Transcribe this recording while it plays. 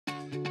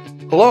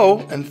Hello,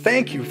 and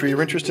thank you for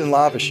your interest in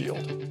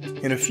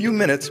LavaShield. In a few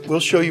minutes, we'll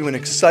show you an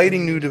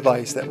exciting new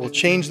device that will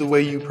change the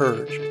way you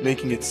purge,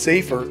 making it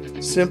safer,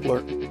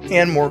 simpler,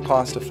 and more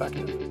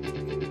cost-effective.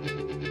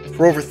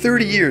 For over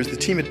 30 years, the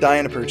team at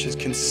dyna-purge has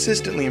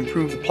consistently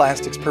improved the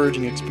plastics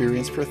purging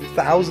experience for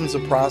thousands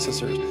of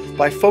processors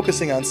by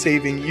focusing on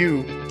saving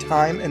you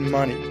time and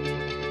money.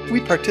 We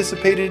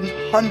participated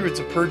in hundreds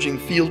of purging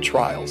field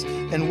trials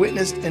and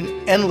witnessed an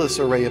endless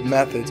array of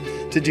methods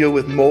to deal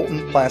with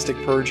molten plastic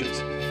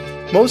purges.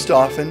 Most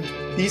often,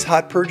 these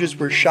hot purges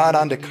were shot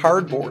onto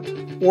cardboard,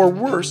 or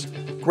worse,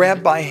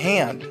 grabbed by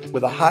hand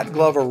with a hot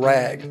glove or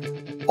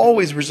rag,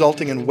 always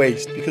resulting in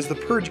waste because the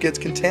purge gets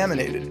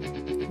contaminated.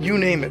 You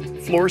name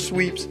it, floor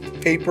sweeps,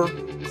 paper,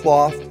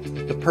 cloth,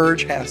 the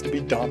purge has to be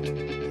dumped.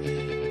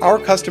 Our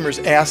customers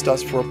asked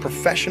us for a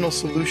professional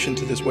solution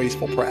to this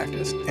wasteful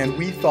practice, and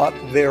we thought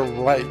they're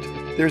right.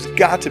 There's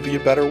got to be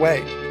a better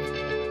way.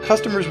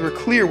 Customers were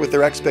clear with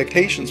their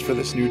expectations for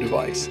this new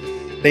device.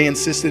 They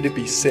insisted it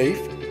be safe,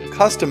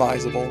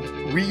 customizable,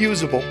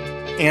 reusable,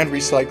 and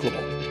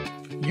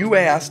recyclable. You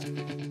asked,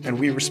 and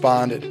we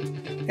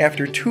responded.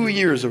 After 2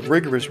 years of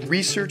rigorous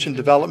research and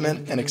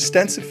development and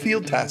extensive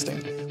field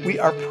testing, we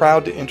are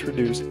proud to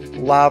introduce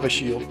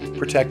LavaShield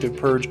Protective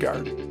Purge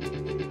Guard.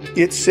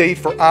 It's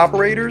safe for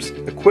operators,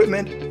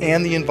 equipment,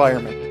 and the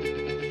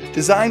environment.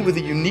 Designed with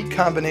a unique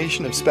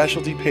combination of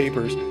specialty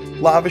papers,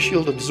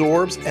 LavaShield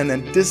absorbs and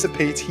then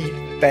dissipates heat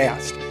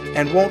fast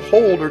and won't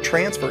hold or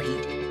transfer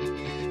heat.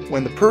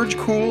 When the purge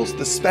cools,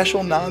 the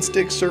special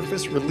non-stick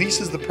surface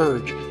releases the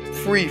purge,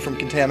 free from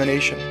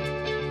contamination.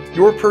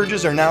 Your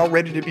purges are now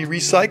ready to be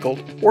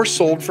recycled or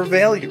sold for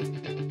value.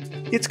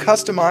 It's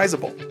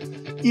customizable.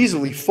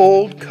 Easily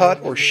fold,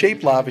 cut, or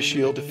shape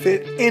LavaShield to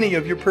fit any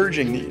of your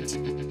purging needs.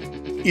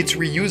 It's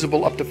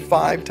reusable up to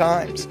 5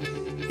 times.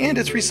 And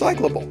it's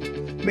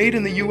recyclable. Made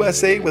in the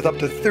USA with up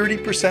to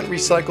 30%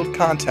 recycled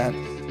content,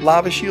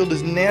 LavaShield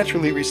is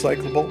naturally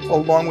recyclable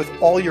along with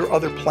all your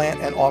other plant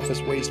and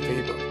office waste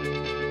paper.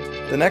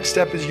 The next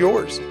step is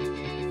yours.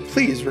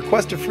 Please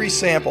request a free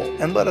sample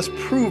and let us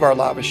prove our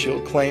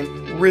LavaShield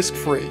claim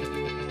risk-free.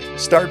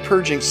 Start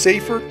purging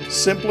safer,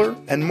 simpler,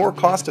 and more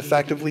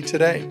cost-effectively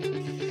today.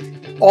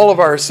 All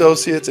of our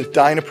associates at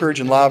dyna-purge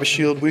and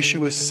LavaShield wish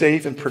you a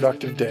safe and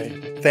productive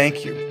day.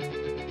 Thank you.